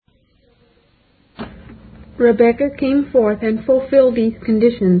Rebekah came forth and fulfilled these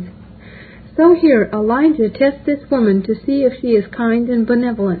conditions. So here Elijah tests this woman to see if she is kind and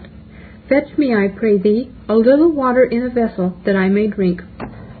benevolent. Fetch me, I pray thee, a little water in a vessel, that I may drink.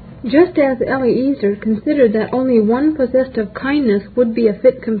 Just as Eliezer considered that only one possessed of kindness would be a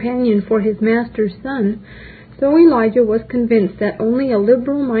fit companion for his master's son, so Elijah was convinced that only a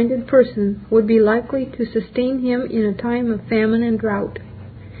liberal-minded person would be likely to sustain him in a time of famine and drought.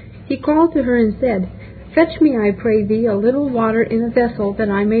 He called to her and said, Fetch me, I pray thee, a little water in a vessel, that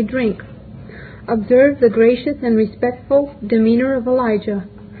I may drink. Observe the gracious and respectful demeanor of Elijah.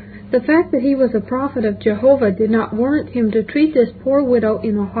 The fact that he was a prophet of Jehovah did not warrant him to treat this poor widow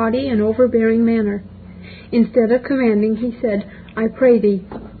in a haughty and overbearing manner. Instead of commanding, he said, I pray thee.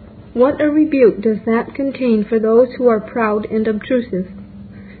 What a rebuke does that contain for those who are proud and obtrusive.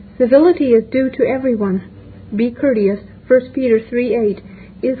 Civility is due to everyone. Be courteous, 1 Peter 3:8,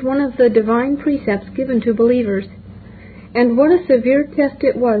 is one of the divine precepts given to believers. And what a severe test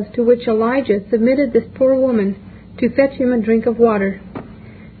it was to which Elijah submitted this poor woman, to fetch him a drink of water.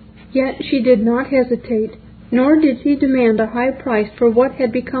 Yet she did not hesitate, nor did she demand a high price for what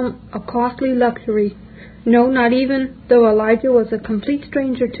had become a costly luxury. No, not even though Elijah was a complete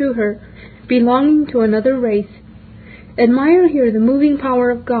stranger to her, belonging to another race. Admire here the moving power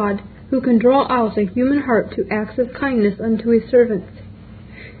of God, who can draw out a human heart to acts of kindness unto his servants.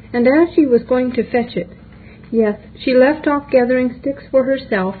 And as she was going to fetch it, yes, she left off gathering sticks for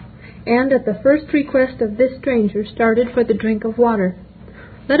herself, and at the first request of this stranger started for the drink of water.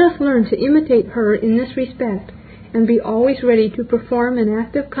 Let us learn to imitate her in this respect, and be always ready to perform an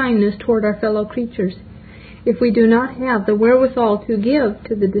act of kindness toward our fellow creatures. If we do not have the wherewithal to give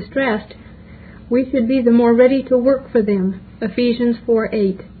to the distressed, we should be the more ready to work for them. Ephesians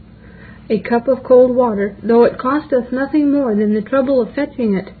 4:8. A cup of cold water, though it cost us nothing more than the trouble of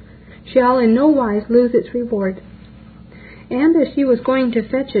fetching it, shall in no wise lose its reward. And as she was going to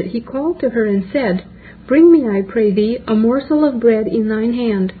fetch it, he called to her and said, Bring me, I pray thee, a morsel of bread in thine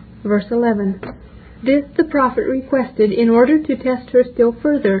hand. Verse 11. This the prophet requested in order to test her still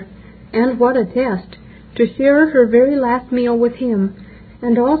further, and what a test! To share her very last meal with him,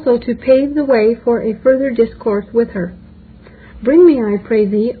 and also to pave the way for a further discourse with her. Bring me, I pray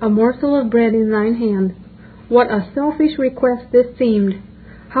thee, a morsel of bread in thine hand. What a selfish request this seemed!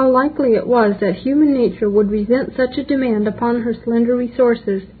 How likely it was that human nature would resent such a demand upon her slender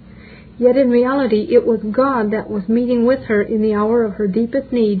resources. Yet in reality it was God that was meeting with her in the hour of her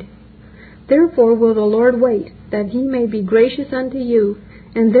deepest need. Therefore will the Lord wait, that he may be gracious unto you,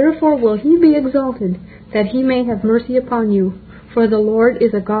 and therefore will he be exalted, that he may have mercy upon you. For the Lord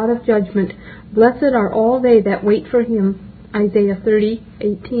is a God of judgment. Blessed are all they that wait for him. Isaiah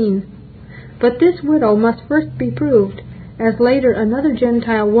 30:18. But this widow must first be proved, as later another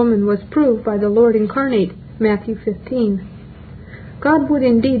Gentile woman was proved by the Lord incarnate, Matthew 15. God would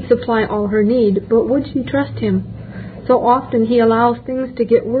indeed supply all her need, but would she trust him? So often he allows things to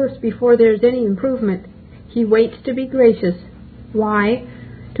get worse before there's any improvement. He waits to be gracious. Why?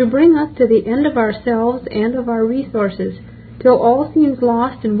 To bring us to the end of ourselves and of our resources, till all seems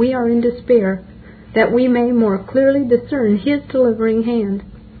lost and we are in despair, that we may more clearly discern his delivering hand.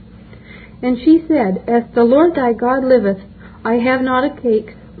 And she said, As the Lord thy God liveth, I have not a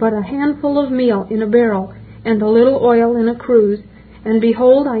cake, but a handful of meal in a barrel, and a little oil in a cruse. And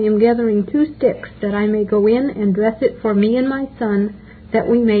behold, I am gathering 2 sticks, that I may go in and dress it for me and my son, that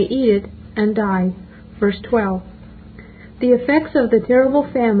we may eat it and die. Verse 12. The effects of the terrible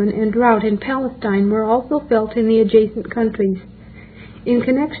famine and drought in Palestine were also felt in the adjacent countries. In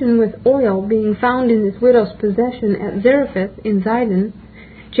connection with oil being found in this widow's possession at Zarephath in Zidon,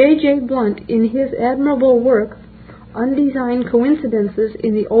 J.J. Blunt, in his admirable work, Undesigned Coincidences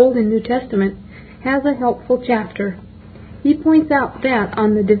in the Old and New Testament, has a helpful chapter. He points out that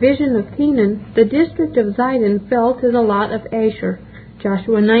on the division of Canaan, the district of Zidon fell to the lot of Asher,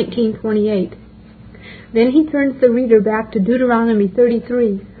 Joshua 19:28. Then he turns the reader back to Deuteronomy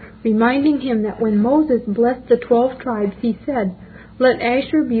 33, reminding him that when Moses blessed the 12 tribes, he said, Let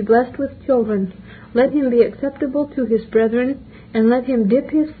Asher be blessed with children, let him be acceptable to his brethren, and let him dip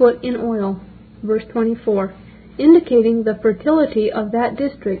his foot in oil. Verse 24, indicating the fertility of that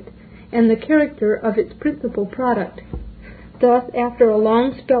district and the character of its principal product. Thus, after a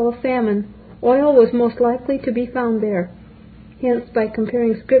long spell of famine, oil was most likely to be found there. Hence, by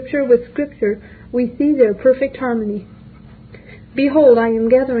comparing Scripture with Scripture, we see their perfect harmony. Behold, I am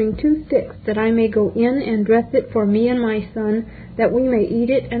gathering 2 sticks, that I may go in and dress it for me and my son, that we may eat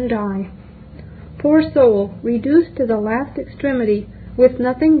it and die. Poor soul, reduced to the last extremity, with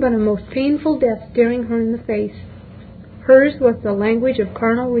nothing but a most painful death staring her in the face. Hers was the language of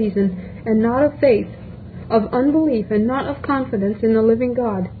carnal reason, and not of faith. of unbelief and not of confidence in the living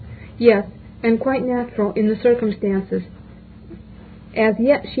God. Yes, and quite natural in the circumstances. As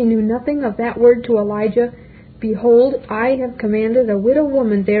yet she knew nothing of that word to Elijah, "Behold, I have commanded a widow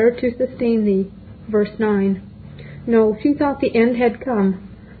woman there to sustain thee." Verse 9. No, she thought the end had come.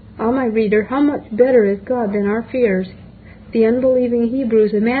 Ah, my reader, how much better is God than our fears. The unbelieving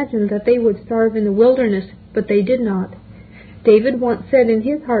Hebrews imagined that they would starve in the wilderness, but they did not. David once said in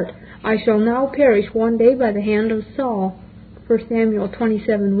his heart, "I shall now perish one day by the hand of Saul." 1 Samuel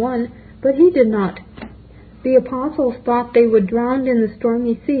 27:1, but he did not. The apostles thought they would drown in the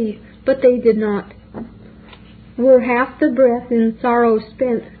stormy sea, but they did not. Were half the breath in sorrow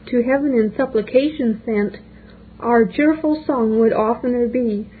spent, to heaven in supplication sent, our cheerful song would oftener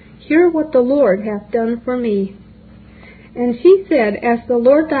be, "Hear what the Lord hath done for me." And she said, "As the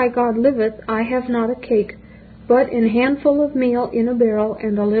Lord thy God liveth, I have not a cake, but an handful of meal in a barrel,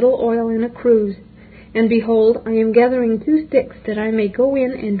 and a little oil in a cruse. And behold, I am gathering 2 sticks, that I may go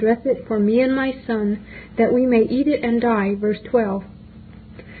in and dress it for me and my son, that we may eat it and die." Verse 12.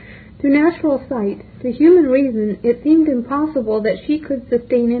 To natural sight, to human reason, it seemed impossible that she could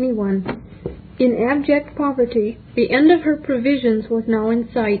sustain anyone. In abject poverty, the end of her provisions was now in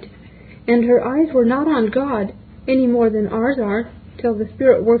sight, and her eyes were not on God, any more than ours are, till the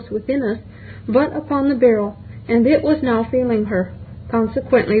Spirit works within us, but upon the barrel, and it was now failing her.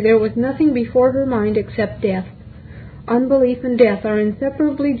 Consequently, there was nothing before her mind except death. Unbelief and death are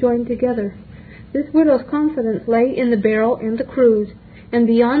inseparably joined together. This widow's confidence lay in the barrel and the cruse, and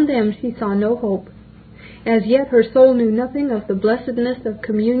beyond them she saw no hope. As yet her soul knew nothing of the blessedness of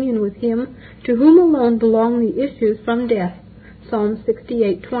communion with Him to whom alone belong the issues from death. Psalm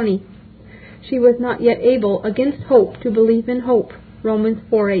 68:20. She was not yet able, against hope, to believe in hope. Romans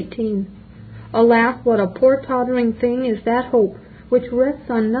 4:18. Alas, what a poor tottering thing is that hope which rests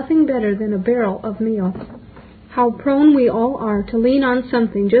on nothing better than a barrel of meal. How prone we all are to lean on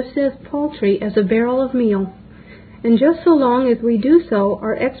something just as paltry as a barrel of meal. And just so long as we do so,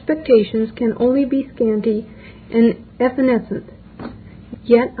 our expectations can only be scanty and evanescent.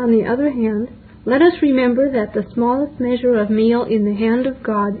 Yet, on the other hand, let us remember that the smallest measure of meal in the hand of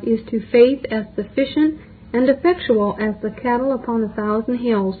God is to faith as sufficient and effectual as the cattle upon 1,000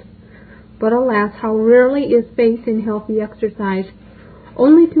 hills. But alas, how rarely is faith in healthy exercise.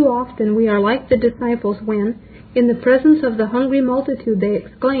 Only too often we are like the disciples when, in the presence of the hungry multitude, they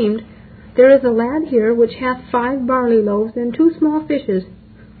exclaimed, "There is a lad here which hath 5 barley loaves and 2 small fishes.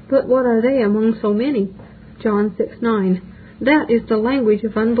 But what are they among so many?" John 6:9. That is the language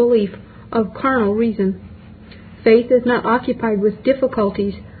of unbelief, of carnal reason. Faith is not occupied with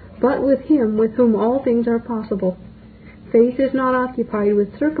difficulties, but with Him with whom all things are possible. Faith is not occupied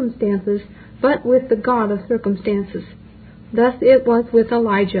with circumstances, but with the God of circumstances. Thus it was with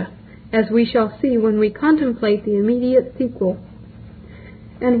Elijah, as we shall see when we contemplate the immediate sequel.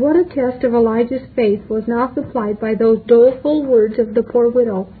 And what a test of Elijah's faith was now supplied by those doleful words of the poor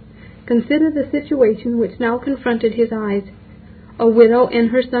widow. Consider the situation which now confronted his eyes. A widow and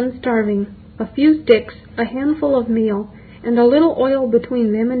her son starving, a few sticks, a handful of meal, and a little oil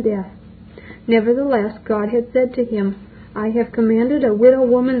between them and death. Nevertheless, God had said to him, "I have commanded a widow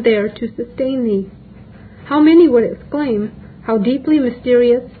woman there to sustain thee." How many would exclaim, how deeply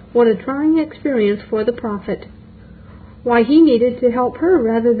mysterious, what a trying experience for the prophet. Why, he needed to help her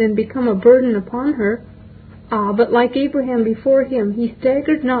rather than become a burden upon her. Ah, but like Abraham before him, he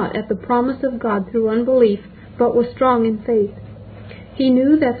staggered not at the promise of God through unbelief, but was strong in faith. He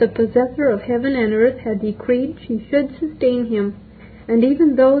knew that the possessor of heaven and earth had decreed she should sustain him, and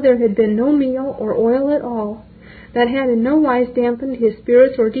even though there had been no meal or oil at all, that had in no wise dampened his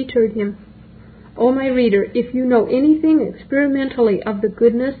spirits or deterred him. O my reader, if you know anything experimentally of the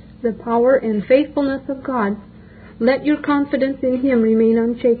goodness, the power, and faithfulness of God, let your confidence in Him remain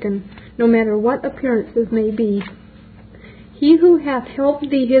unshaken, no matter what appearances may be. He who hath helped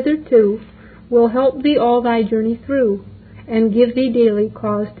thee hitherto will help thee all thy journey through, and give thee daily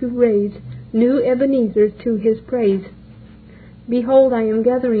cause to raise new Ebenezers to His praise. Behold, I am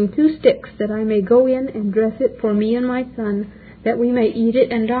gathering 2 sticks, that I may go in and dress it for me and my son, that we may eat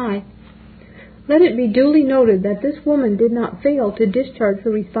it and die. Let it be duly noted that this woman did not fail to discharge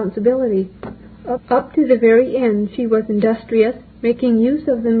her responsibility. Up to the very end she was industrious, making use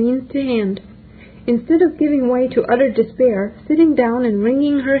of the means to hand. Instead of giving way to utter despair, sitting down and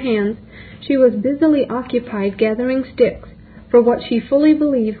wringing her hands, she was busily occupied gathering sticks for what she fully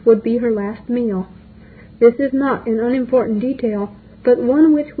believed would be her last meal. This is not an unimportant detail, but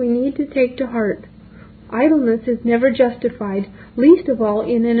one which we need to take to heart. Idleness is never justified, least of all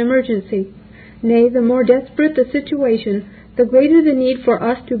in an emergency. Nay, the more desperate the situation, the greater the need for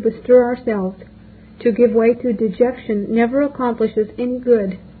us to bestir ourselves. To give way to dejection never accomplishes any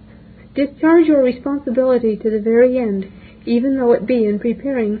good. Discharge your responsibility to the very end, even though it be in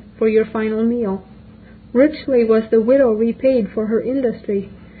preparing for your final meal. Richly was the widow repaid for her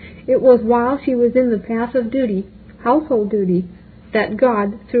industry. It was while she was in the path of duty, household duty, that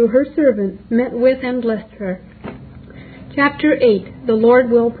God, through her servant, met with and blessed her. Chapter 8. The Lord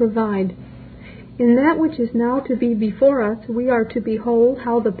will provide. In that which is now to be before us, we are to behold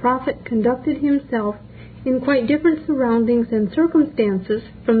how the prophet conducted himself in quite different surroundings and circumstances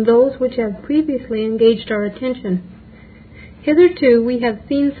from those which have previously engaged our attention. Hitherto we have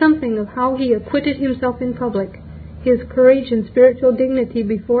seen something of how he acquitted himself in public, his courage and spiritual dignity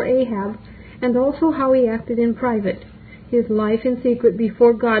before Ahab, and also how he acted in private, his life in secret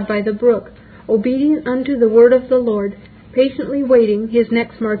before God by the brook, obedient unto the word of the Lord, patiently waiting his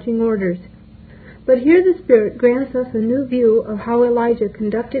next marching orders. But here the Spirit grants us a new view of how Elijah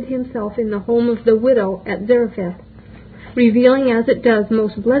conducted himself in the home of the widow at Zarephath, revealing as it does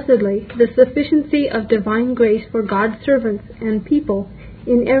most blessedly the sufficiency of divine grace for God's servants and people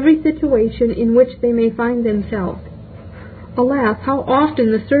in every situation in which they may find themselves. Alas, how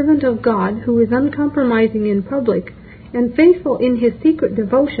often the servant of God, who is uncompromising in public and faithful in his secret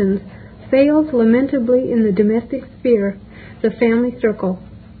devotions, fails lamentably in the domestic sphere, the family circle.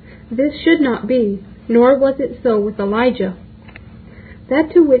 This should not be, nor was it so with Elijah.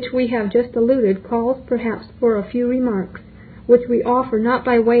 That to which we have just alluded calls perhaps for a few remarks, which we offer not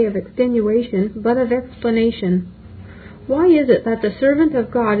by way of extenuation, but of explanation. Why is it that the servant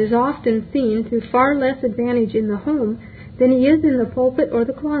of God is often seen to far less advantage in the home than he is in the pulpit or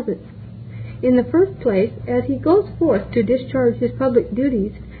the closet? In the first place, as he goes forth to discharge his public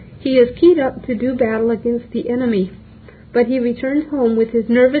duties, he is keyed up to do battle against the enemy, but he returns home with his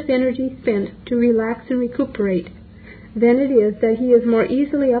nervous energy spent to relax and recuperate. Then it is that he is more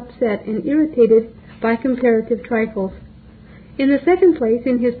easily upset and irritated by comparative trifles. In the second place,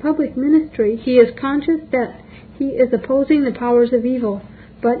 in his public ministry, he is conscious that he is opposing the powers of evil,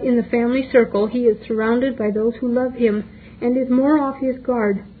 but in the family circle he is surrounded by those who love him, and is more off his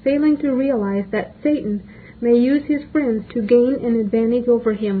guard, failing to realize that Satan may use his friends to gain an advantage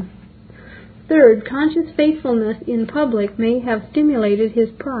over him. Third, conscious faithfulness in public may have stimulated his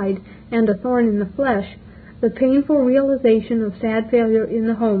pride, and a thorn in the flesh, the painful realization of sad failure in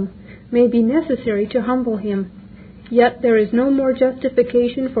the home, may be necessary to humble him. Yet there is no more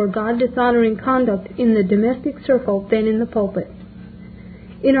justification for God-dishonoring conduct in the domestic circle than in the pulpit.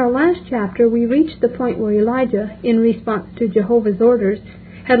 In our last chapter we reached the point where Elijah, in response to Jehovah's orders,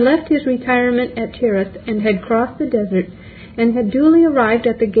 had left his retirement at Cherith and had crossed the desert, and had duly arrived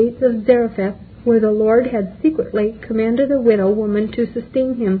at the gates of Zarephath, where the Lord had secretly commanded a widow woman to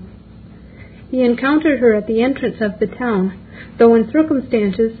sustain him. He encountered her at the entrance of the town, though in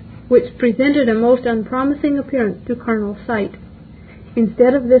circumstances which presented a most unpromising appearance to carnal sight.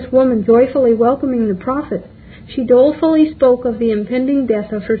 Instead of this woman joyfully welcoming the prophet, she dolefully spoke of the impending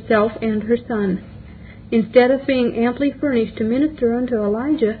death of herself and her son. Instead of being amply furnished to minister unto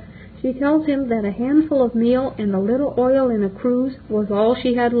Elijah, she tells him that a handful of meal and a little oil in a cruse was all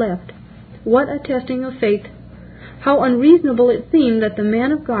she had left. What a testing of faith! How unreasonable it seemed that the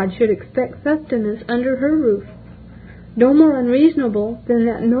man of God should expect sustenance under her roof. No more unreasonable than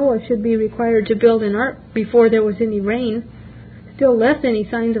that Noah should be required to build an ark before there was any rain, still less any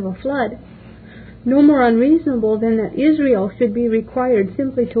signs of a flood. No more unreasonable than that Israel should be required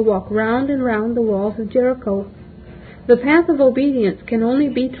simply to walk round and round the walls of Jericho. The path of obedience can only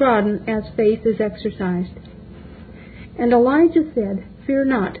be trodden as faith is exercised. And Elijah said, "Fear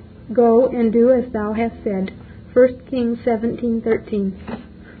not, go and do as thou hast said." 1 Kings 17:13.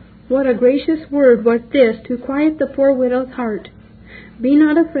 What a gracious word was this to quiet the poor widow's heart. Be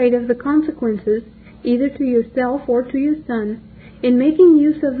not afraid of the consequences, either to yourself or to your son, in making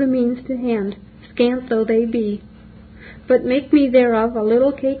use of the means to hand, scant though they be. But make me thereof a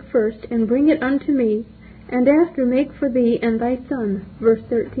little cake first, and bring it unto me, and after make for thee and thy son. Verse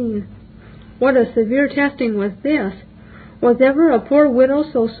 13. What a severe testing was this! Was ever a poor widow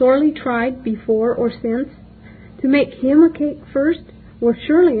so sorely tried before or since? To make him a cake first was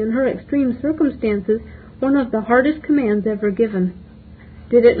surely in her extreme circumstances one of the hardest commands ever given.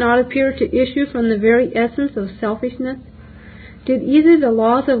 Did it not appear to issue from the very essence of selfishness? Did either the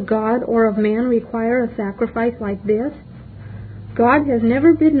laws of God or of man require a sacrifice like this? God has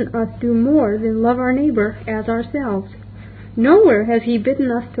never bidden us do more than love our neighbor as ourselves. Nowhere has he bidden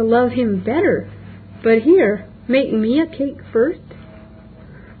us to love him better. But here, make me a cake first?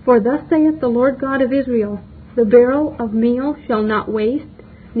 For thus saith the Lord God of Israel, the barrel of meal shall not waste,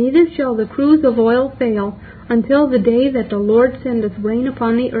 neither shall the cruse of oil fail, until the day that the Lord sendeth rain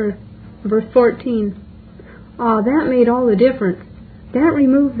upon the earth. Verse 14. Ah, that made all the difference. That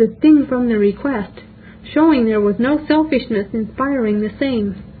removed the sting from the request, showing there was no selfishness inspiring the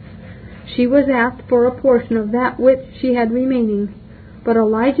same. She was asked for a portion of that which she had remaining, but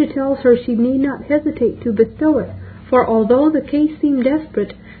Elijah tells her she need not hesitate to bestow it, for although the case seemed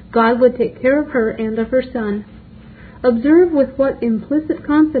desperate, God would take care of her and of her son. Observe with what implicit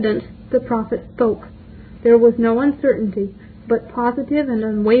confidence the prophet spoke. There was no uncertainty, but positive and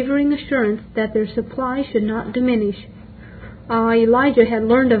unwavering assurance that their supply should not diminish. Elijah had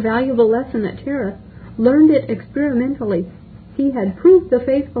learned a valuable lesson at Cherith, learned it experimentally. He had proved the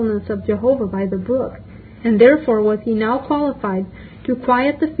faithfulness of Jehovah by the brook, and therefore was he now qualified to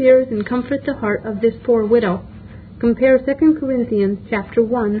quiet the fears and comfort the heart of this poor widow. Compare 2 Corinthians chapter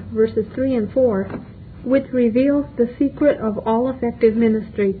 1, verses 3 and 4, which reveals the secret of all effective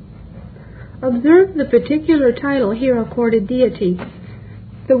ministry. Observe the particular title here accorded deity.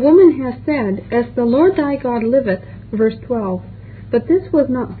 The woman has said, "As the Lord thy God liveth," verse 12. But this was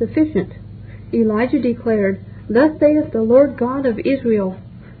not sufficient. Elijah declared, "Thus saith the Lord God of Israel."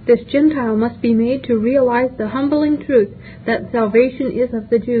 This Gentile must be made to realize the humbling truth that salvation is of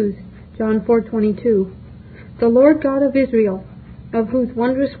the Jews. John 4:22. The Lord God of Israel, of whose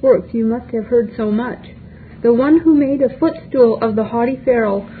wondrous works you must have heard so much. The one who made a footstool of the haughty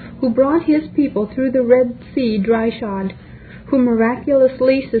Pharaoh, who brought his people through the Red Sea dry-shod, who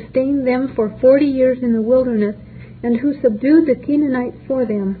miraculously sustained them for 40 years in the wilderness, and who subdued the Canaanites for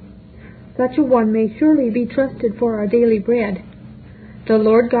them. Such a one may surely be trusted for our daily bread. The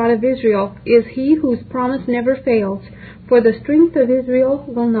Lord God of Israel is he whose promise never fails, for the strength of Israel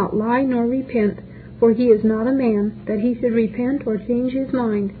will not lie nor repent, for he is not a man that he should repent or change his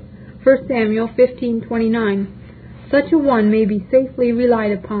mind. 1 Samuel 15:29. Such a one may be safely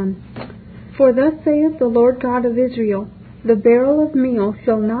relied upon. For thus saith the Lord God of Israel, the barrel of meal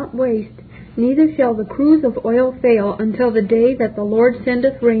shall not waste, neither shall the cruse of oil fail until the day that the Lord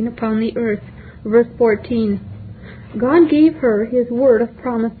sendeth rain upon the earth. Verse 14. God gave her his word of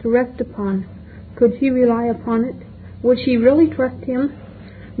promise to rest upon. Could she rely upon it? Would she really trust him?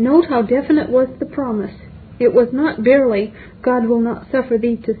 Note how definite was the promise. It was not barely, "God will not suffer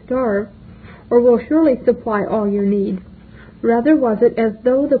thee to starve," or "will surely supply all your need." Rather was it as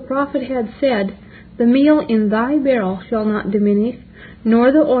though the prophet had said, "The meal in thy barrel shall not diminish,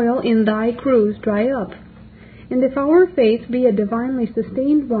 nor the oil in thy cruse dry up." And if our faith be a divinely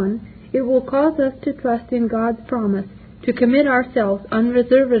sustained one, it will cause us to trust in God's promise, to commit ourselves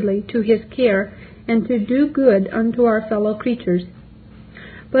unreservedly to his care, and to do good unto our fellow creatures.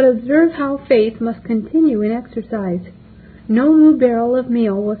 But observe how faith must continue in exercise. No new barrel of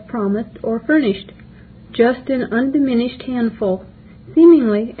meal was promised or furnished, just an undiminished handful,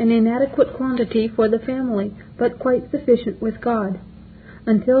 seemingly an inadequate quantity for the family, but quite sufficient with God,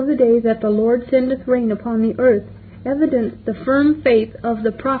 until the day that the Lord sendeth rain upon the earth, evidenced the firm faith of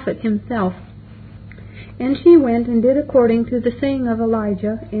the prophet himself. And she went and did according to the saying of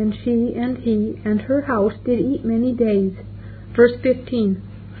Elijah, and she and he and her house did eat many days. Verse 15.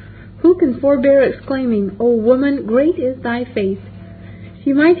 Who can forbear exclaiming, "O woman, great is thy faith"?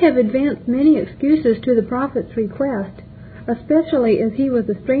 She might have advanced many excuses to the prophet's request, especially as he was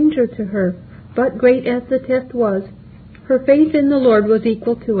a stranger to her, but great as the test was, her faith in the Lord was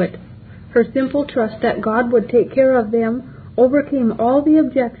equal to it. Her simple trust that God would take care of them overcame all the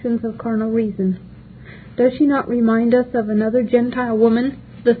objections of carnal reason. Does she not remind us of another Gentile woman,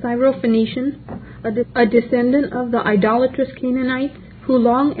 the Syrophoenician, a descendant of the idolatrous Canaanites, who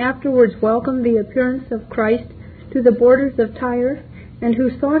long afterwards welcomed the appearance of Christ to the borders of Tyre, and who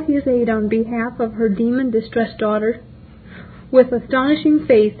sought his aid on behalf of her demon-distressed daughter? With astonishing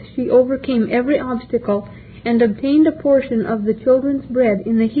faith she overcame every obstacle and obtained a portion of the children's bread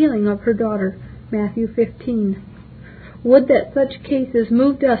in the healing of her daughter. Matthew 15. Would that such cases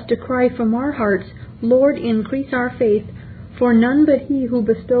moved us to cry from our hearts, "Lord, increase our faith," for none but he who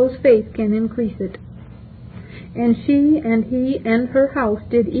bestows faith can increase it. And she and he and her house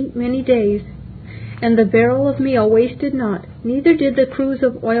did eat many days, and the barrel of meal wasted not, neither did the cruse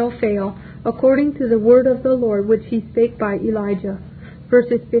of oil fail, according to the word of the Lord which he spake by Elijah.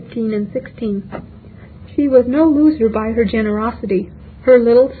 Verses 15 and 16. She was no loser by her generosity. Her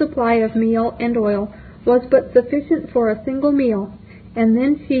little supply of meal and oil was but sufficient for a single meal, and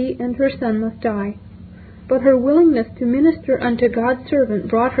then she and her son must die. But her willingness to minister unto God's servant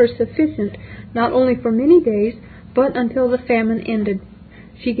brought her sufficient not only for many days, but until the famine ended.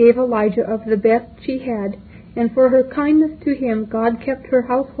 She gave Elijah of the best she had, and for her kindness to him God kept her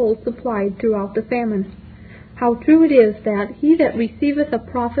household supplied throughout the famine. How true it is that he that receiveth a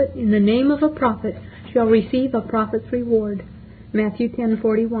prophet in the name of a prophet shall receive a prophet's reward. Matthew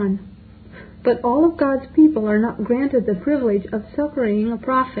 10:41. But all of God's people are not granted the privilege of succoring a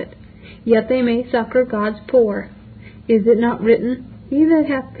prophet, yet they may succor God's poor. Is it not written, He that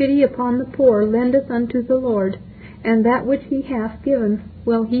hath pity upon the poor lendeth unto the Lord, and that which he hath given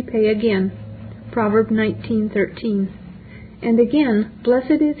will he pay again. Proverbs 19:13. And again,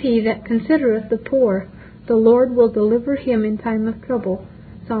 Blessed is he that considereth the poor, the Lord will deliver him in time of trouble.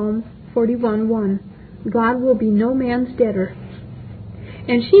 Psalm 41:1. God will be no man's debtor.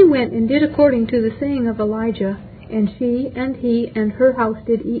 And she went and did according to the saying of Elijah, and she and he and her house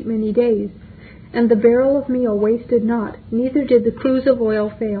did eat many days. And the barrel of meal wasted not, neither did the cruse of oil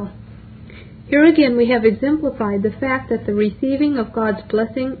fail. Here again we have exemplified the fact that the receiving of God's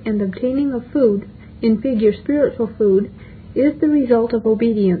blessing and obtaining of food, in figure spiritual food, is the result of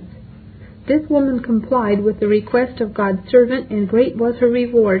obedience. This woman complied with the request of God's servant, and great was her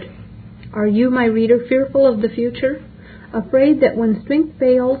reward. Are you, my reader, fearful of the future? Afraid that when strength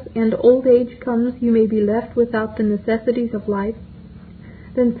fails and old age comes you may be left without the necessities of life?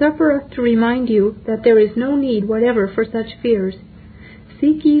 Then suffer us to remind you that there is no need whatever for such fears.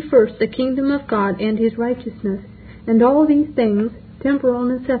 Seek ye first the kingdom of God and his righteousness, and all these things, temporal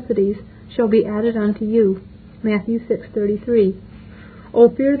necessities, shall be added unto you. Matthew 6:33. O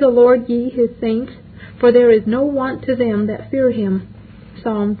fear the Lord, ye his saints, for there is no want to them that fear him.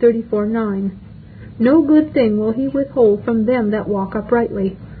 Psalm 34:9. No good thing will he withhold from them that walk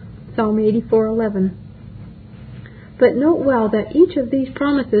uprightly. Psalm 84:11. But note well that each of these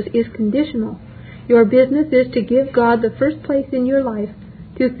promises is conditional. Your business is to give God the first place in your life,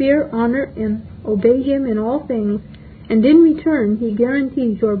 to fear, honor, and obey him in all things, and in return he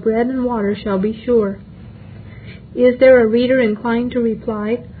guarantees your bread and water shall be sure. Is there a reader inclined to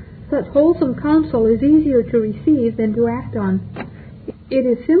reply, such wholesome counsel is easier to receive than to act on? It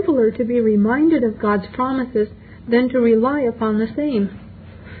is simpler to be reminded of God's promises than to rely upon the same.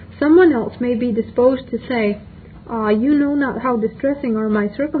 Someone else may be disposed to say, you know not how distressing are my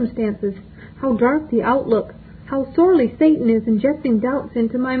circumstances, how dark the outlook, how sorely Satan is injecting doubts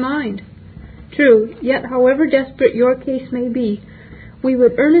into my mind. True, yet however desperate your case may be, we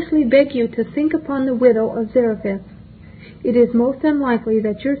would earnestly beg you to think upon the widow of Zarephath. It is most unlikely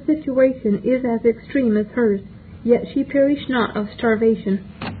that your situation is as extreme as hers, yet she perished not of starvation.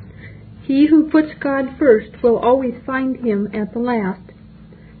 He who puts God first will always find him at the last.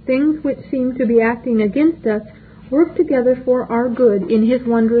 Things which seem to be acting against us work together for our good in his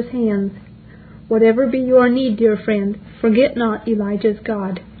wondrous hands. Whatever be your need, dear friend, forget not Elijah's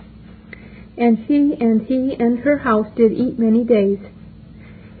God. And she and he and her house did eat many days.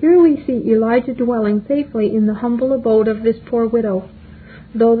 Here we see Elijah dwelling safely in the humble abode of this poor widow.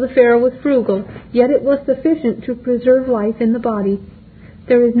 Though the fare was frugal, yet it was sufficient to preserve life in the body.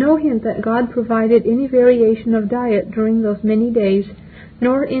 There is no hint that God provided any variation of diet during those many days,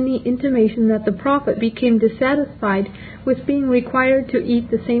 nor any intimation that the prophet became dissatisfied with being required to eat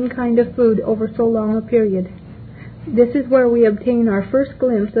the same kind of food over so long a period. This is where we obtain our first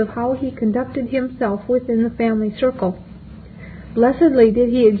glimpse of how he conducted himself within the family circle. Blessedly did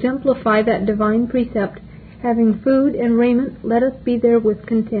he exemplify that divine precept, having food and raiment, let us be therewith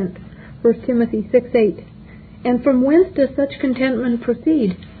content. 1 Timothy 6:8. And from whence does such contentment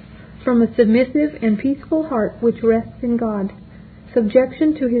proceed? From a submissive and peaceful heart which rests in God,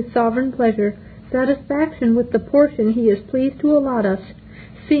 subjection to his sovereign pleasure, satisfaction with the portion he is pleased to allot us,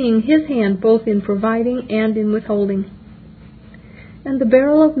 seeing his hand both in providing and in withholding. And the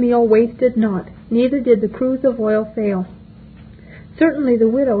barrel of meal wasted not, neither did the cruse of oil fail. Certainly the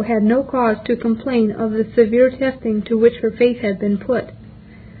widow had no cause to complain of the severe testing to which her faith had been put.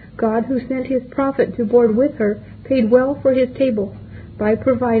 God, who sent his prophet to board with her, paid well for his table, by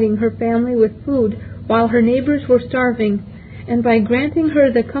providing her family with food while her neighbors were starving, and by granting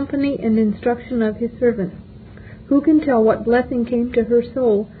her the company and instruction of his servant. Who can tell what blessing came to her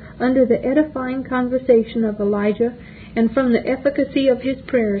soul under the edifying conversation of Elijah and from the efficacy of his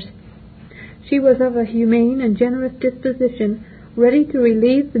prayers? She was of a humane and generous disposition, ready to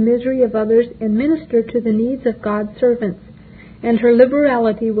relieve the misery of others and minister to the needs of God's servants, and her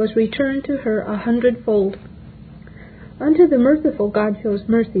liberality was returned to her 100-fold. Unto the merciful God shows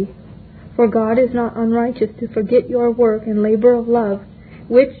mercy, for God is not unrighteous to forget your work and labor of love,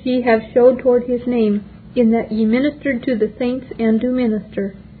 which ye have showed toward his name, in that ye ministered to the saints and do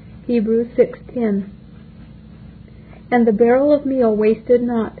minister. Hebrews 6:10. And the barrel of meal wasted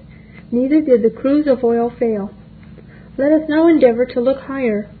not, neither did the cruse of oil fail. Let us now endeavor to look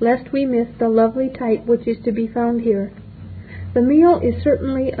higher, lest we miss the lovely type which is to be found here. The meal is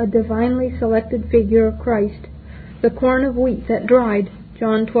certainly a divinely selected figure of Christ, the corn of wheat that dried,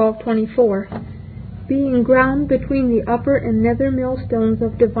 John 12:24, being ground between the upper and nether millstones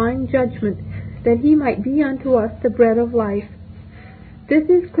of divine judgment that he might be unto us the bread of life. This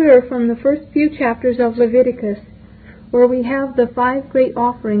is clear from the first few chapters of Leviticus, where we have the 5 great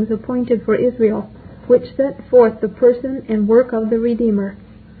offerings appointed for Israel, which set forth the person and work of the Redeemer.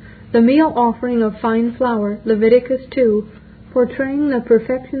 The meal offering of fine flour, Leviticus 2, portraying the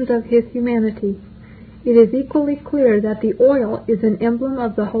perfections of his humanity. It is equally clear that the oil is an emblem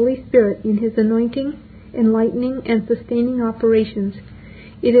of the Holy Spirit in his anointing, enlightening, and sustaining operations.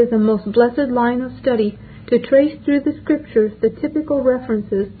 It is a most blessed line of study to trace through the Scriptures the typical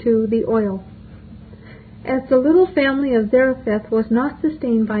references to the oil. As the little family of Zarephath was not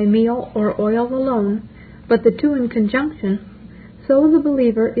sustained by meal or oil alone, but the two in conjunction, so the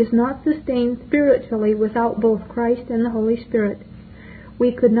believer is not sustained spiritually without both Christ and the Holy Spirit.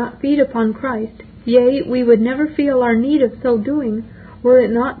 We could not feed upon Christ, yea, we would never feel our need of so doing, were it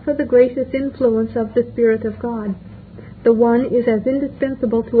not for the gracious influence of the Spirit of God. The one is as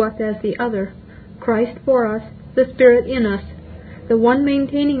indispensable to us as the other, Christ for us, the Spirit in us, the one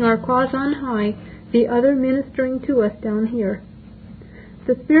maintaining our cause on high, the other ministering to us down here.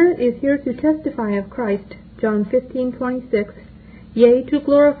 The Spirit is here to testify of Christ, John 15:26, yea, to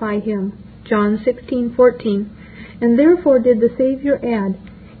glorify him, John 16:14, and therefore did the Savior add,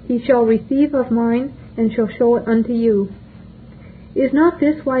 He shall receive of mine, and shall show it unto you. Is not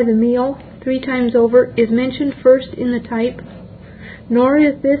this why the meal, 3 times over, is mentioned first in the type? Nor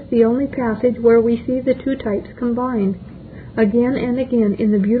is this the only passage where we see the 2 types combined. Again and again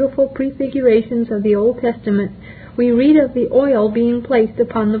in the beautiful prefigurations of the Old Testament, we read of the oil being placed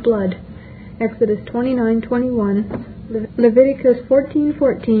upon the blood. Exodus 29:21, Leviticus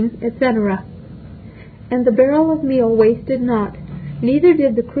 14:14, etc. And the barrel of meal wasted not, neither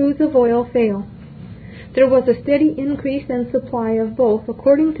did the cruse of oil fail. There was a steady increase and supply of both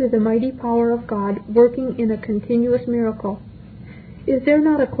according to the mighty power of God working in a continuous miracle. Is there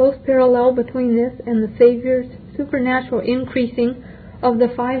not a close parallel between this and the Savior's supernatural increasing of the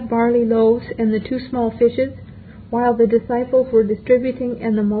 5 barley loaves and the 2 small fishes, while the disciples were distributing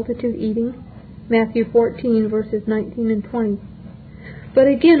and the multitude eating? Matthew 14, verses 19 and 20. But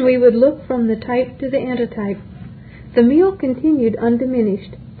again we would look from the type to the antitype. The meal continued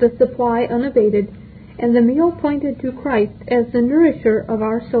undiminished, the supply unabated, and the meal pointed to Christ as the nourisher of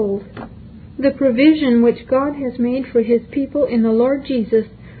our souls. The provision which God has made for his people in the Lord Jesus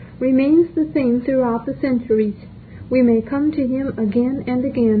remains the same throughout the centuries. We may come to him again and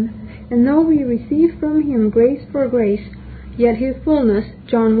again, and though we receive from him grace for grace, yet his fullness,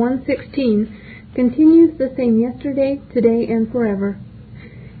 John 1:16, continues the same yesterday, today, and forever.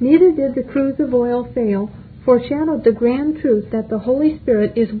 Neither did the cruse of oil fail, foreshadowed the grand truth that the Holy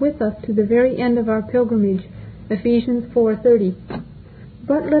Spirit is with us to the very end of our pilgrimage, Ephesians 4:30.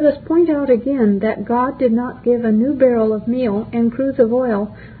 But let us point out again that God did not give a new barrel of meal and cruse of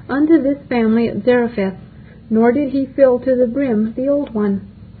oil unto this family at Zarephath, nor did he fill to the brim the old one.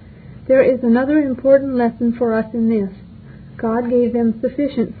 There is another important lesson for us in this. God gave them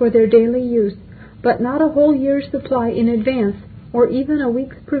sufficient for their daily use, but not a whole year's supply in advance, or even a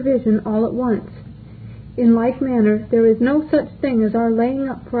week's provision all at once. In like manner, there is no such thing as our laying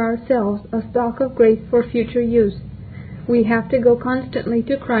up for ourselves a stock of grace for future use. We have to go constantly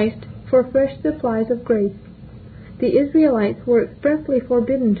to Christ for fresh supplies of grace. The Israelites were expressly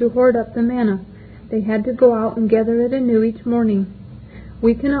forbidden to hoard up the manna. They had to go out and gather it anew each morning.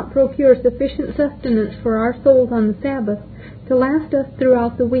 We cannot procure sufficient sustenance for our souls on the Sabbath to last us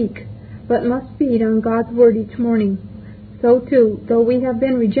throughout the week, but must feed on God's Word each morning. So too, though we have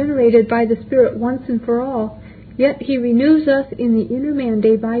been regenerated by the Spirit once and for all, yet he renews us in the inner man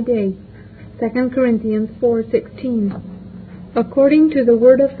day by day. 2 Corinthians 4:16. According to the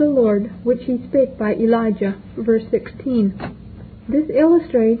word of the Lord, which he spake by Elijah, verse 16. This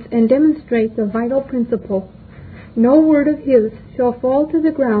illustrates and demonstrates a vital principle. No word of his shall fall to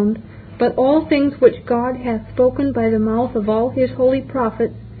the ground, but all things which God hath spoken by the mouth of all his holy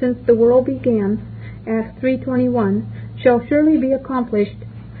prophets since the world began, Acts 3:21, shall surely be accomplished.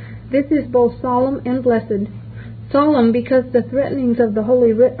 This is both solemn and blessed. Solemn because the threatenings of the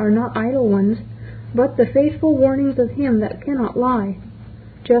Holy Writ are not idle ones, but the faithful warnings of him that cannot lie.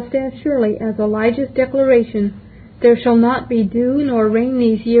 Just as surely as Elijah's declaration, there shall not be dew nor rain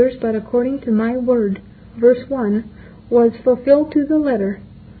these years but according to my word, verse 1, was fulfilled to the letter,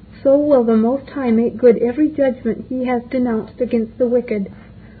 so will the Most High make good every judgment he has denounced against the wicked.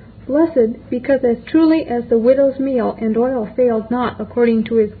 Blessed, because as truly as the widow's meal and oil failed not according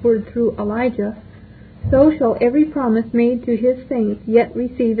to his word through Elijah, so shall every promise made to his saints yet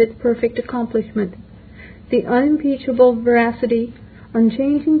receive its perfect accomplishment. The unimpeachable veracity,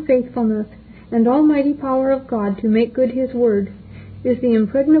 unchanging faithfulness, and almighty power of God to make good his word is the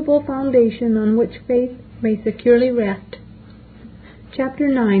impregnable foundation on which faith may securely rest. Chapter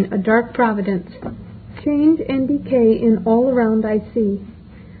 9. A Dark Providence. Change and decay in all around I see.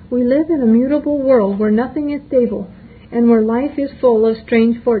 We live in a mutable world where nothing is stable, and where life is full of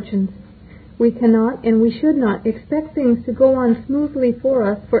strange fortunes. We cannot and we should not expect things to go on smoothly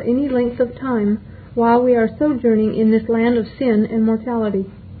for us for any length of time while we are sojourning in this land of sin and mortality.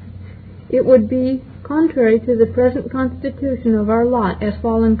 It would be contrary to the present constitution of our lot as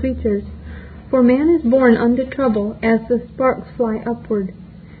fallen creatures, for man is born unto trouble as the sparks fly upward.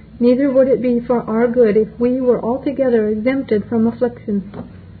 Neither would it be for our good if we were altogether exempted from affliction.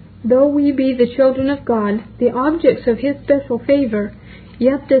 Though we be the children of God, the objects of His special favor,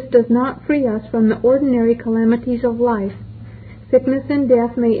 yet this does not free us from the ordinary calamities of life. Sickness and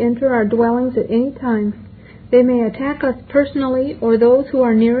death may enter our dwellings at any time. They may attack us personally or those who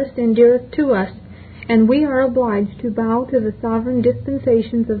are nearest and dearest to us, and we are obliged to bow to the sovereign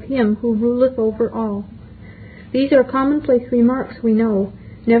dispensations of Him who ruleth over all. These are commonplace remarks, we know.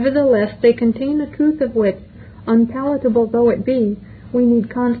 Nevertheless, they contain the truth of which, unpalatable though it be, we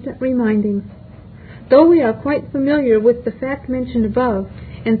need constant reminding. Though we are quite familiar with the fact mentioned above,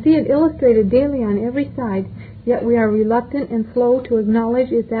 and see it illustrated daily on every side, yet we are reluctant and slow to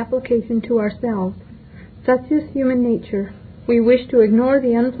acknowledge its application to ourselves. Such is human nature. We wish to ignore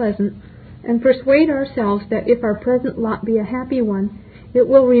the unpleasant, and persuade ourselves that if our present lot be a happy one, it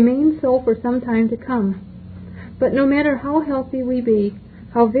will remain so for some time to come. But no matter how healthy we be,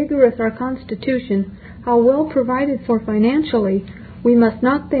 how vigorous our constitution, how well provided for financially, we must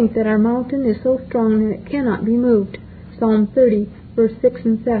not think that our mountain is so strong that it cannot be moved. Psalm 30, verse 6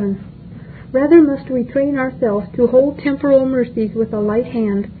 and 7. Rather must we train ourselves to hold temporal mercies with a light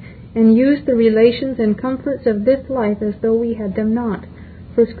hand, and use the relations and comforts of this life as though we had them not.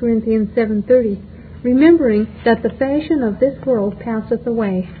 1 Corinthians 7:30, remembering that the fashion of this world passeth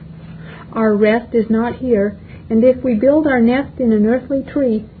away. Our rest is not here, and if we build our nest in an earthly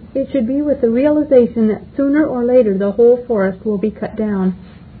tree, it should be with the realization that sooner or later the whole forest will be cut down.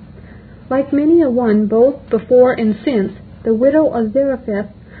 Like many a one both before and since, the widow of Zarephath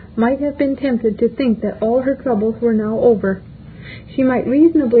might have been tempted to think that all her troubles were now over. She might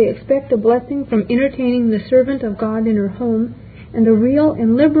reasonably expect a blessing from entertaining the servant of God in her home, and a real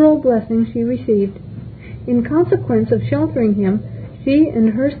and liberal blessing she received. In consequence of sheltering him, she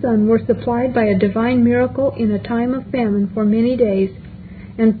and her son were supplied by a divine miracle in a time of famine for many days,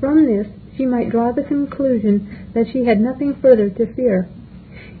 and from this she might draw the conclusion that she had nothing further to fear.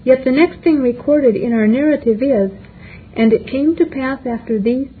 Yet the next thing recorded in our narrative is, "And it came to pass after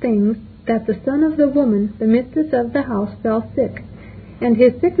these things, that the son of the woman, the mistress of the house, fell sick, and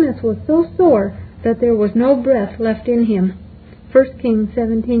his sickness was so sore that there was no breath left in him." 1 Kings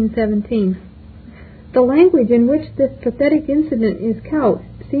 17:17. The language in which this pathetic incident is couched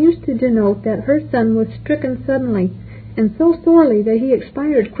seems to denote that her son was stricken suddenly, and so sorely that he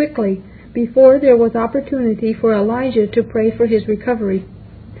expired quickly, before there was opportunity for Elijah to pray for his recovery.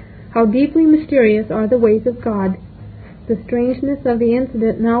 How deeply mysterious are the ways of God! The strangeness of the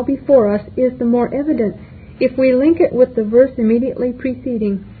incident now before us is the more evident if we link it with the verse immediately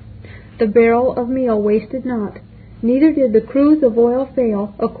preceding. The barrel of meal wasted not, neither did the cruse of oil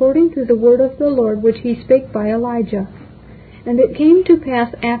fail, according to the word of the Lord which he spake by Elijah. And it came to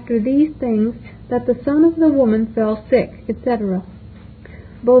pass after these things, that the son of the woman fell sick, etc.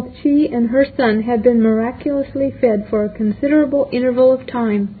 Both she and her son had been miraculously fed for a considerable interval of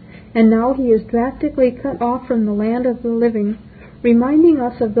time, and now he is drastically cut off from the land of the living, reminding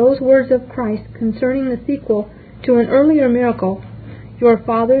us of those words of Christ concerning the sequel to an earlier miracle, "Your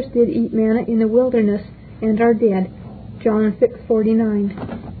fathers did eat manna in the wilderness, and are dead." John 6:49.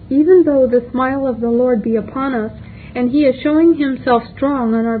 Even though the smile of the Lord be upon us, and he is showing himself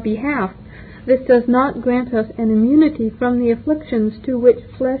strong on our behalf, this does not grant us an immunity from the afflictions to which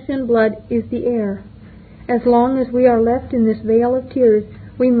flesh and blood is the heir. As long as we are left in this vale of tears,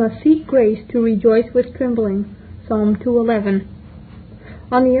 we must seek grace to rejoice with trembling. Psalm 2:11.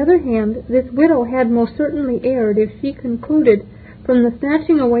 On the other hand, this widow had most certainly erred if she concluded from the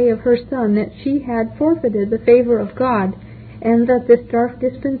snatching away of her son that she had forfeited the favor of God, and that this dark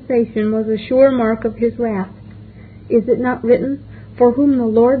dispensation was a sure mark of his wrath. Is it not written, "For whom the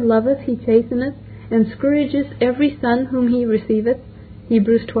Lord loveth he chasteneth, and scourgeth every son whom he receiveth"?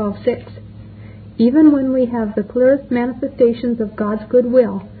 Hebrews 12:6. Even when we have the clearest manifestations of God's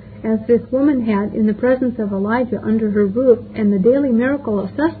goodwill, as this woman had in the presence of Elijah under her roof and the daily miracle of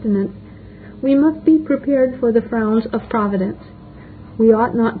sustenance, we must be prepared for the frowns of providence. We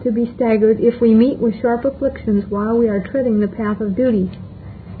ought not to be staggered if we meet with sharp afflictions while we are treading the path of duty.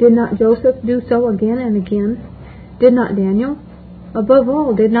 Did not Joseph do so again and again? Did not Daniel? Above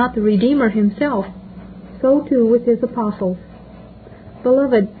all, did not the Redeemer himself? So too with his apostles.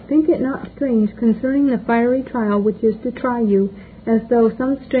 Beloved, think it not strange concerning the fiery trial which is to try you, as though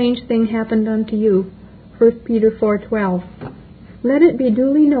some strange thing happened unto you. 1 Peter 4:12. Let it be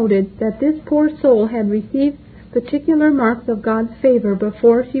duly noted that this poor soul had received particular marks of God's favor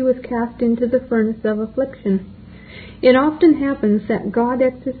before she was cast into the furnace of affliction. It often happens that God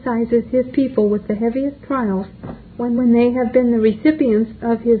exercises his people with the heaviest trials when they have been the recipients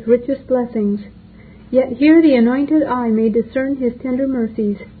of his richest blessings. Yet here the anointed eye may discern his tender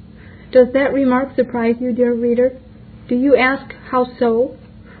mercies. Does that remark surprise you, dear reader? Do you ask, how so?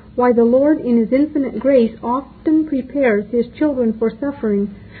 Why, the Lord in his infinite grace often prepares his children for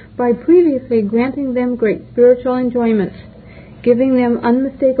suffering by previously granting them great spiritual enjoyments, giving them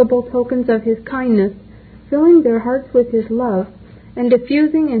unmistakable tokens of his kindness, filling their hearts with his love, and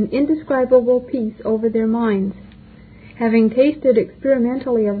diffusing an indescribable peace over their minds. Having tasted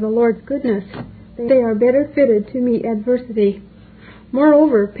experimentally of the Lord's goodness, they are better fitted to meet adversity.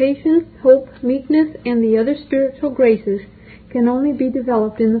 Moreover, patience, hope, meekness, and the other spiritual graces can only be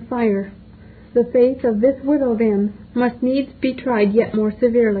developed in the fire. The faith of this widow, then, must needs be tried yet more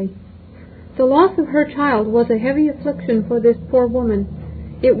severely. The loss of her child was a heavy affliction for this poor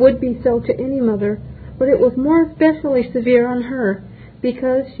woman. It would be so to any mother, but it was more especially severe on her,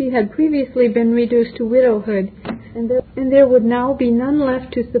 because she had previously been reduced to widowhood, and there would now be none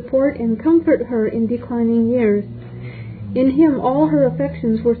left to support and comfort her in declining years. In him all her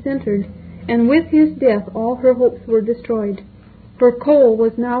affections were centered, and with his death all her hopes were destroyed. Her coal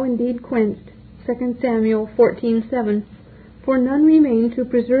was now indeed quenched, 2 Samuel 14:7, for none remained to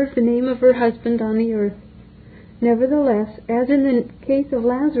preserve the name of her husband on the earth. Nevertheless, as in the case of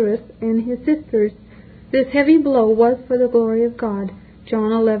Lazarus and his sisters, this heavy blow was for the glory of God,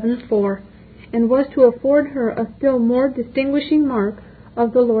 John 11:4, and was to afford her a still more distinguishing mark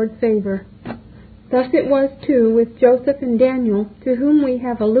of the Lord's favor. Thus it was, too, with Joseph and Daniel, to whom we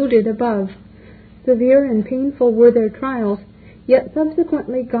have alluded above. Severe and painful were their trials, yet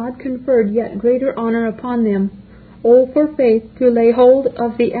subsequently God conferred yet greater honor upon them. O for faith to lay hold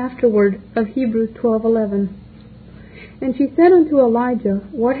of the afterward of Hebrews 12:11. And she said unto Elijah,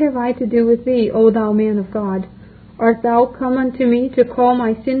 What have I to do with thee, O thou man of God? Art thou come unto me to call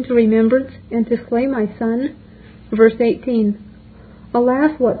my sin to remembrance, and to slay my son? Verse 18.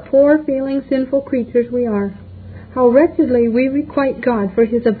 Alas, what poor, failing, sinful creatures we are! How wretchedly we requite God for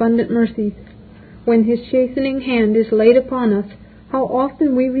his abundant mercies! When his chastening hand is laid upon us, how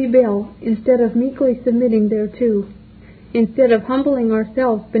often we rebel instead of meekly submitting thereto, instead of humbling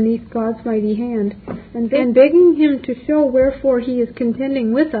ourselves beneath God's mighty hand, and begging him to show wherefore he is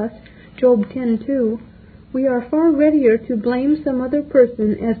contending with us, Job 10:2, we are far readier to blame some other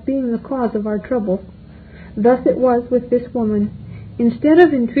person as being the cause of our trouble. Thus it was with this woman. Instead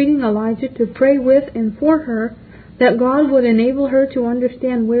of entreating Elijah to pray with and for her, that God would enable her to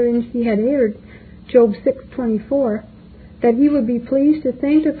understand wherein she had erred, Job 6:24, that he would be pleased to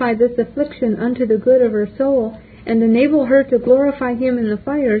sanctify this affliction unto the good of her soul, and enable her to glorify him in the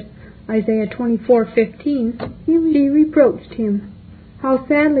fires, Isaiah 24:15, she reproached him. How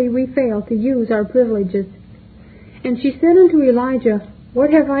sadly we fail to use our privileges. And she said unto Elijah,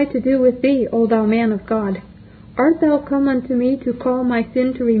 What have I to do with thee, O thou man of God? Art thou come unto me to call my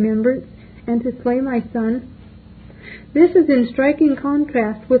sin to remembrance, and to slay my son? This is in striking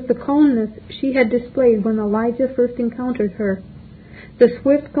contrast with the calmness she had displayed when Elijah first encountered her. The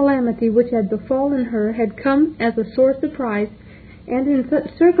swift calamity which had befallen her had come as a sore surprise, and in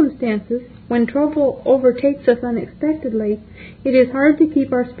such circumstances, when trouble overtakes us unexpectedly, it is hard to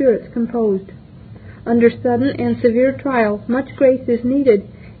keep our spirits composed. Under sudden and severe trials, much grace is needed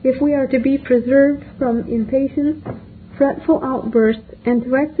if we are to be preserved from impatience, fretful outbursts, and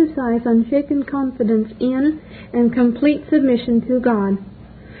to exercise unshaken confidence in and complete submission to God.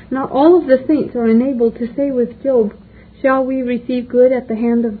 Not all of the saints are enabled to say with Job, Shall we receive good at the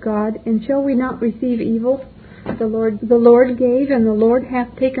hand of God, and shall we not receive evil? The Lord gave, and the Lord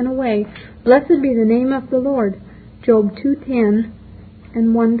hath taken away. Blessed be the name of the Lord. Job 2:10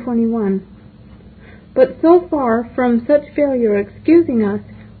 and 1:21. But so far from such failure excusing us,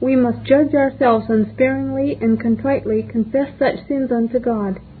 we must judge ourselves unsparingly and contritely confess such sins unto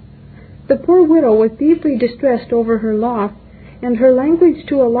God. The poor widow was deeply distressed over her loss, and her language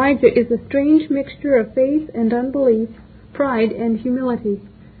to Elijah is a strange mixture of faith and unbelief, pride and humility.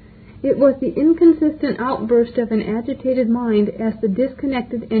 It was the inconsistent outburst of an agitated mind, as the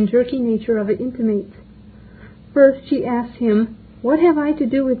disconnected and jerky nature of it intimates. First she asked him, What have I to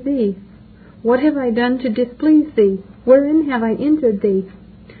do with thee? What have I done to displease thee? Wherein have I injured thee?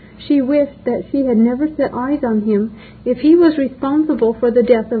 She wished that she had never set eyes on him if he was responsible for the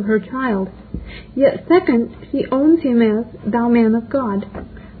death of her child. Yet second, she owns him as thou man of God,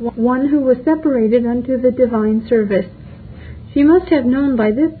 one who was separated unto the divine service. She must have known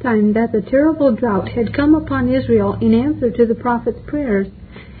by this time that the terrible drought had come upon Israel in answer to the prophet's prayers,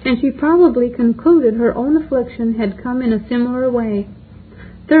 and she probably concluded her own affliction had come in a similar way.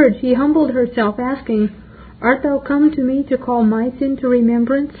 Third, she humbled herself, asking, Art thou come to me to call my sin to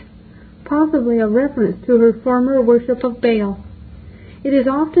remembrance? Possibly a reference to her former worship of Baal. It is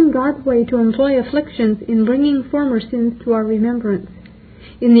often God's way to employ afflictions in bringing former sins to our remembrance.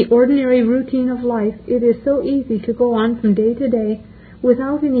 In the ordinary routine of life, it is so easy to go on from day to day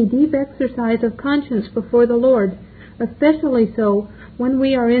without any deep exercise of conscience before the Lord, especially so when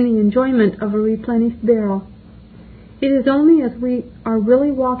we are in the enjoyment of a replenished barrel. It is only as we are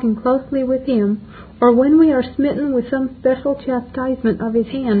really walking closely with Him, or when we are smitten with some special chastisement of His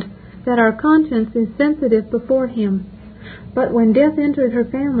hand, that our conscience is sensitive before Him. But when death entered her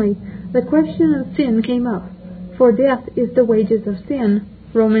family, the question of sin came up, for death is the wages of sin,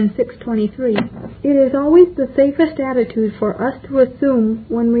 Romans 6:23. It is always the safest attitude for us to assume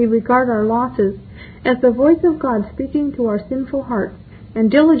when we regard our losses as the voice of God speaking to our sinful hearts,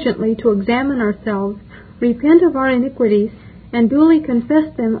 and diligently to examine ourselves, repent of our iniquities, and duly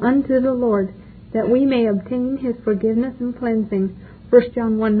confess them unto the Lord, that we may obtain His forgiveness and cleansing, 1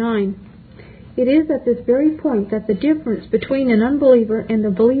 John 1:9. It is at this very point that the difference between an unbeliever and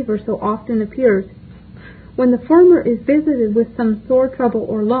a believer so often appears. When the former is visited with some sore trouble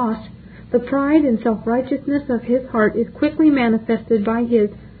or loss, the pride and self-righteousness of his heart is quickly manifested by his,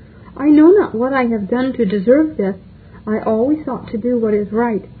 I know not what I have done to deserve this. I always sought to do what is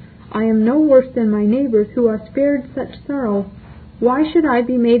right. I am no worse than my neighbors who are spared such sorrow. Why should I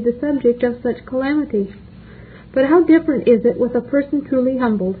be made the subject of such calamity? But how different is it with a person truly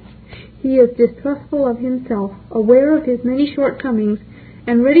humbled? He is distrustful of himself, aware of his many shortcomings,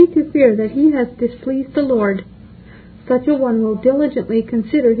 and ready to fear that he has displeased the Lord. Such a one will diligently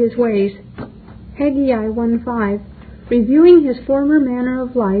consider his ways. Haggai 1:5, reviewing his former manner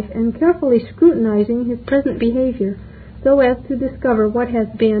of life and carefully scrutinizing his present behavior, so as to discover what has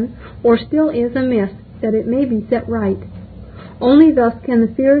been or still is amiss, that it may be set right. Only thus can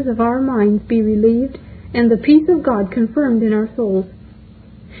the fears of our minds be relieved and the peace of God confirmed in our souls.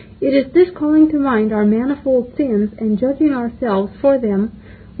 It is this calling to mind our manifold sins and judging ourselves for them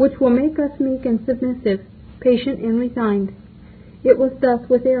which will make us meek and submissive, patient and resigned. It was thus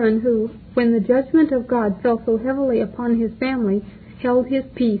with Aaron who, when the judgment of God fell so heavily upon his family, held his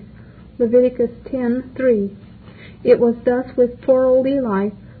peace, Leviticus 10:3. It was thus with poor old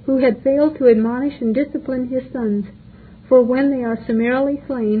Eli, who had failed to admonish and discipline his sons. For when they are summarily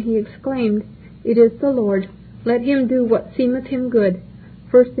slain, he exclaimed, It is the Lord, let him do what seemeth him good.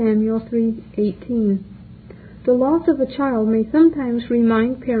 1 Samuel 3:18. The loss of a child may sometimes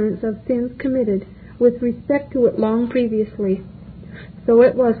remind parents of sins committed with respect to it long previously. So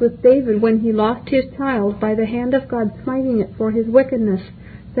it was with David when he lost his child by the hand of God smiting it for his wickedness,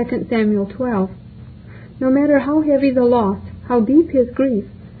 2 Samuel 12. No matter how heavy the loss, how deep his grief,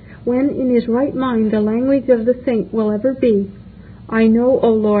 when in his right mind the language of the saint will ever be, I know,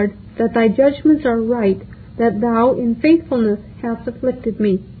 O Lord, that thy judgments are right, that thou in faithfulness hast afflicted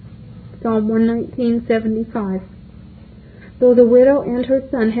me. Psalm 119:75. Though the widow and her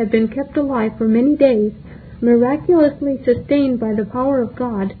son had been kept alive for many days, miraculously sustained by the power of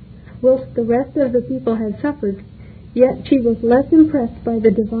God, whilst the rest of the people had suffered, yet she was less impressed by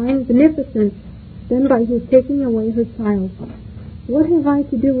the divine beneficence than by his taking away her child. What have I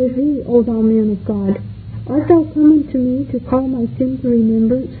to do with thee, O thou man of God? Art thou come unto me to call my sin to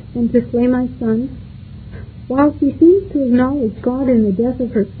remembrance, and to slay my son? While she seems to acknowledge God in the death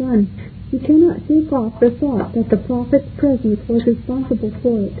of her son, she cannot shake off the thought that the prophet's presence was responsible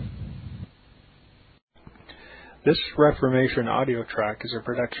for it. This Reformation audio track is a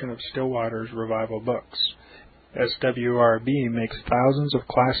production of Still Waters Revival Books. SWRB makes thousands of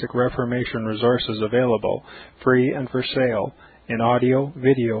classic Reformation resources available, free and for sale, in audio,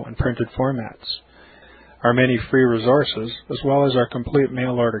 video, and printed formats. Our many free resources, as well as our complete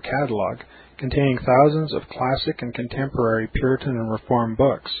mail-order catalog, containing thousands of classic and contemporary Puritan and Reformed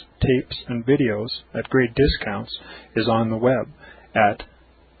books, tapes, and videos at great discounts, is on the web at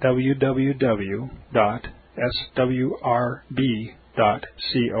www.swrb.com.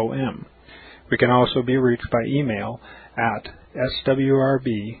 We can also be reached by email at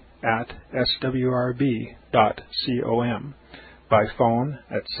swrb@swrb.com, by phone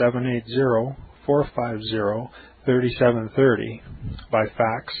at 780-450-3999, 3730, by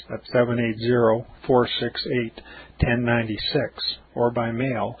fax at 780-468-1096, or by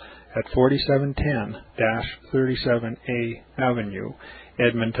mail at 4710-37A Avenue,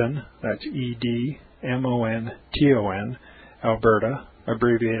 Edmonton, that's Edmonton, Alberta,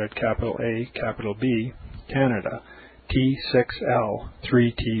 abbreviated capital A, capital B, Canada,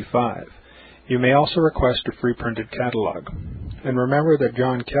 T6L3T5. You may also request a free printed catalog. And remember that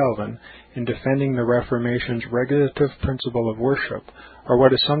John Calvin, in defending the Reformation's regulative principle of worship, or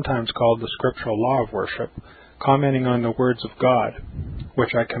what is sometimes called the scriptural law of worship, commenting on the words of God,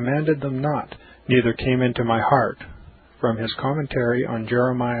 which I commanded them not, neither came into my heart, from his commentary on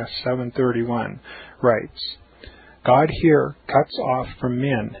Jeremiah 7:31, writes, God here cuts off from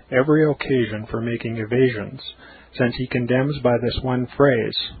men every occasion for making evasions, since he condemns by this one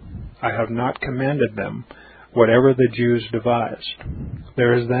phrase, I have not commanded them, whatever the Jews devised.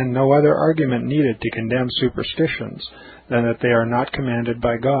 There is then no other argument needed to condemn superstitions than that they are not commanded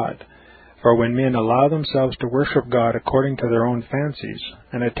by God. For when men allow themselves to worship God according to their own fancies,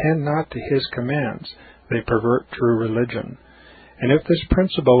 and attend not to his commands, they pervert true religion. And if this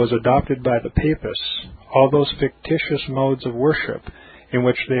principle was adopted by the Papists, all those fictitious modes of worship in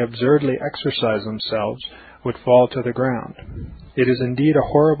which they absurdly exercise themselves would fall to the ground. It is indeed a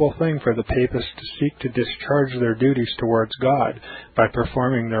horrible thing for the Papists to seek to discharge their duties towards God by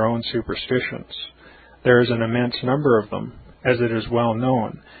performing their own superstitions. There is an immense number of them, as it is well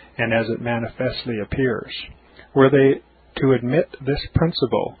known, and as it manifestly appears. Were they to admit this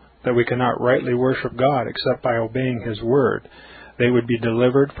principle, that we cannot rightly worship God except by obeying his word, they would be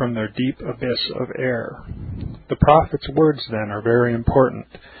delivered from their deep abyss of error. The prophet's words, then, are very important,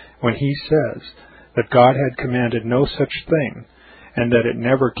 when he says that God had commanded no such thing, and that it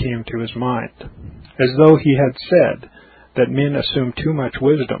never came to his mind, as though he had said that men assume too much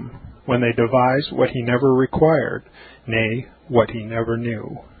wisdom when they devise what he never required, nay, what he never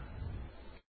knew.